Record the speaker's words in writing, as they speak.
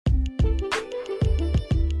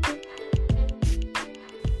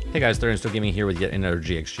Hey guys, Third Still Gaming here with yet another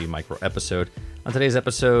GXG Micro episode. On today's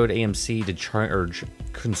episode, AMC to charge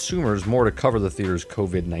consumers more to cover the theater's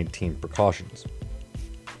COVID-19 precautions.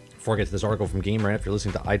 Before I get to this article from GameRant, if you're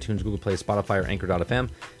listening to iTunes, Google Play, Spotify, or Anchor.fm,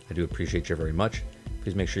 I do appreciate you very much.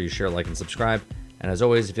 Please make sure you share, like, and subscribe. And as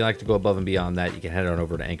always, if you'd like to go above and beyond that, you can head on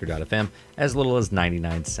over to Anchor.fm as little as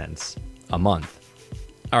 99 cents a month.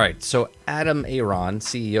 All right, so Adam Aron,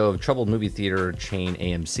 CEO of troubled movie theater chain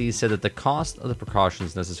AMC, said that the cost of the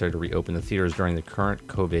precautions necessary to reopen the theaters during the current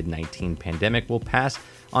COVID-19 pandemic will pass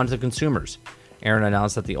on to consumers. Aron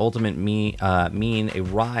announced that the ultimate mean a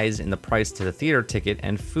rise in the price to the theater ticket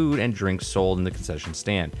and food and drinks sold in the concession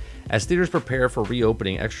stand. As theaters prepare for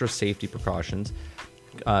reopening, extra safety precautions,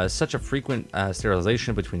 such a frequent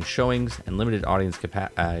sterilization between showings and limited audience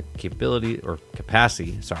capacity,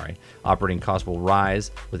 operating costs will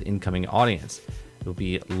rise with incoming audience. It will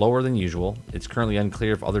be lower than usual. It's currently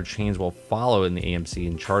unclear if other chains will follow in the AMC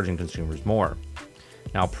in charging consumers more.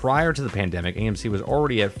 Now, prior to the pandemic, AMC was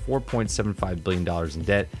already at $4.75 billion in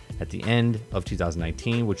debt at the end of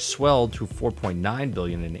 2019, which swelled to $4.9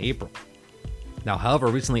 billion in April. Now, however,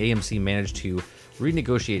 recently AMC managed to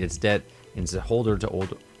renegotiate its debt in order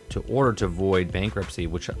to avoid bankruptcy,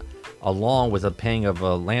 which, along with the paying of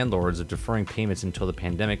landlords of deferring payments until the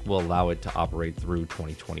pandemic, will allow it to operate through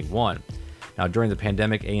 2021. Now, during the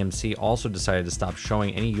pandemic, AMC also decided to stop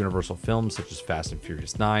showing any Universal films such as Fast and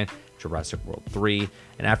Furious 9, Jurassic World 3,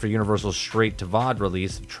 and after Universal's straight-to-VOD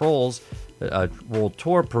release of Trolls World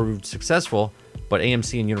Tour proved successful, but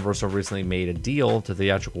AMC and Universal recently made a deal to the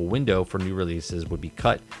theatrical window for new releases would be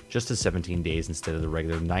cut just to 17 days instead of the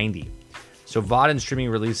regular 90. So VOD and streaming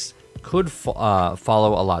release could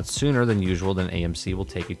follow a lot sooner than usual. Then AMC will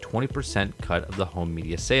take a 20% cut of the home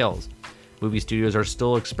media sales. Movie studios are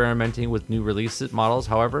still experimenting with new release models,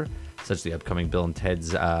 however, such as the upcoming Bill and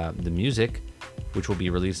Ted's The Music, which will be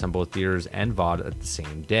released on both theaters and VOD at the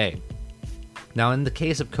same day. Now, in the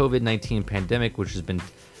case of COVID-19 pandemic, which has been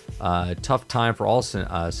a tough time for all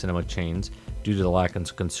cinema chains due to the lack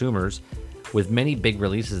of consumers, with many big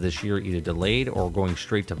releases this year either delayed or going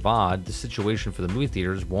straight to VOD, the situation for the movie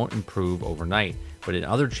theaters won't improve overnight. But in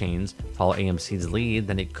other chains follow AMC's lead,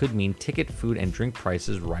 then it could mean ticket, food, and drink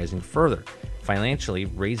prices rising further. Financially,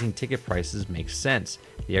 raising ticket prices makes sense.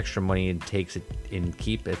 The extra money it takes in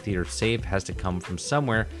keep a theater safe has to come from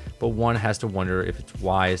somewhere, but one has to wonder if it's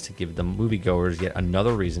wise to give the moviegoers yet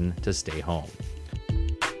another reason to stay home.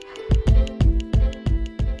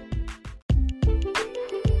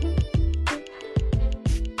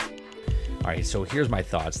 All right, so here's my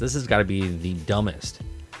thoughts. This has got to be the dumbest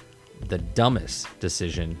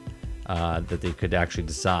decision that they could actually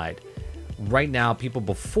decide. Right now, people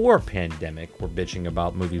before pandemic were bitching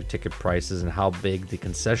about movie ticket prices and how big the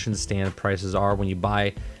concession stand prices are. When you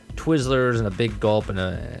buy Twizzlers and a big gulp and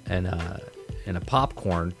a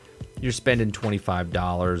popcorn, you're spending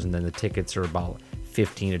 $25, and then the tickets are about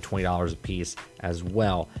 $15 to $20 a piece as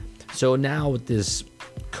well. So now with this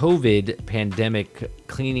COVID pandemic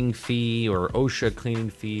cleaning fee or OSHA cleaning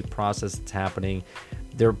fee process that's happening,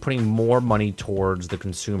 they're putting more money towards the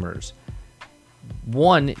consumers.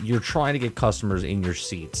 One, you're trying to get customers in your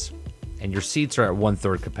seats, and your seats are at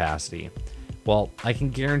 1/3 capacity. Well, I can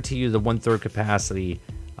guarantee you the 1/3 capacity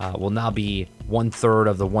will now be 1/3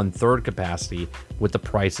 of the 1/3 capacity with the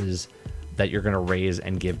prices that you're going to raise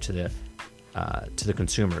and give to the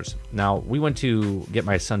consumers. Now, we went to get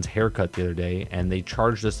my son's haircut the other day, and they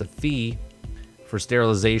charged us a fee for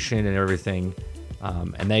sterilization and everything.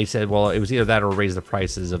 And they said, well, it was either that or raise the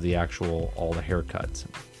prices of all the haircuts.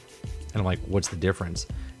 And I'm like, what's the difference?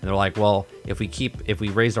 And they're like, well, if we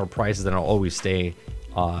raise our prices, then it'll always stay,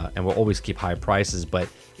 and we'll always keep high prices. But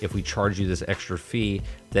if we charge you this extra fee,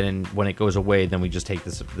 then when it goes away, then we just take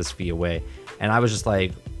this fee away. And I was just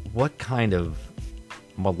like, what kind of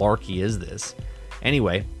malarkey is this?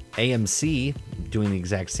 Anyway, AMC doing the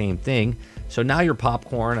exact same thing. So now your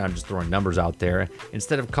popcorn, I'm just throwing numbers out there,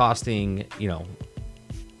 instead of costing,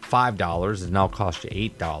 $5, it now costs you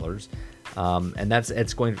 $8. And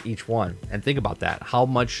it's going for each one. And think about that. How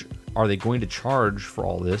much are they going to charge for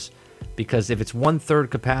all this? Because if it's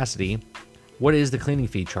 1/3 capacity, what is the cleaning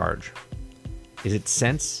fee charge? Is it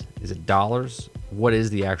cents? Is it dollars? What is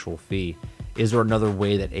the actual fee? Is there another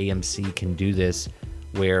way that AMC can do this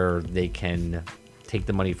where they can take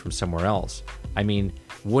the money from somewhere else? I mean,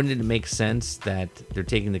 wouldn't it make sense that they're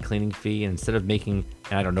taking the cleaning fee, and instead of making,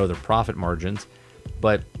 and I don't know their profit margins,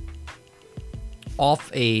 but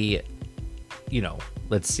off a,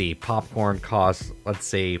 let's see, popcorn costs, let's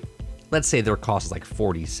say their cost is like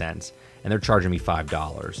 40 cents and they're charging me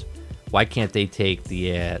 $5. Why can't they take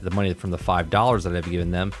the money from the $5 that I've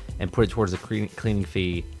given them and put it towards the cleaning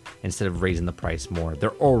fee instead of raising the price more.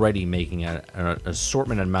 They're already making an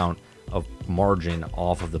assortment amount of margin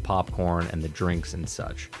off of the popcorn and the drinks and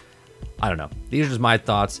such. I don't know. These are just my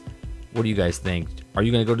thoughts. What do you guys think? Are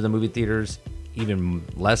you going to go to the movie theaters even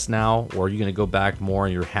less now, or are you going to go back more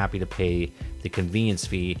and you're happy to pay the convenience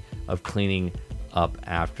fee of cleaning up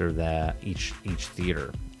after that each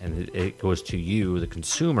theater? And it goes to you, the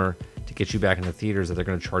consumer, to get you back in the theaters, that they're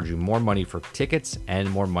going to charge you more money for tickets and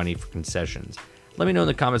more money for concessions. Let me know in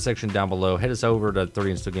the comment section down below. Head us over to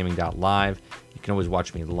 30andstillgaming.live. You can always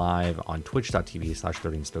watch me live on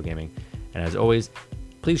twitch.tv/30andstillgaming. And as always,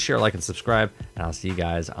 please share, like, and subscribe, and I'll see you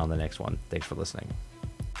guys on the next one. Thanks for listening.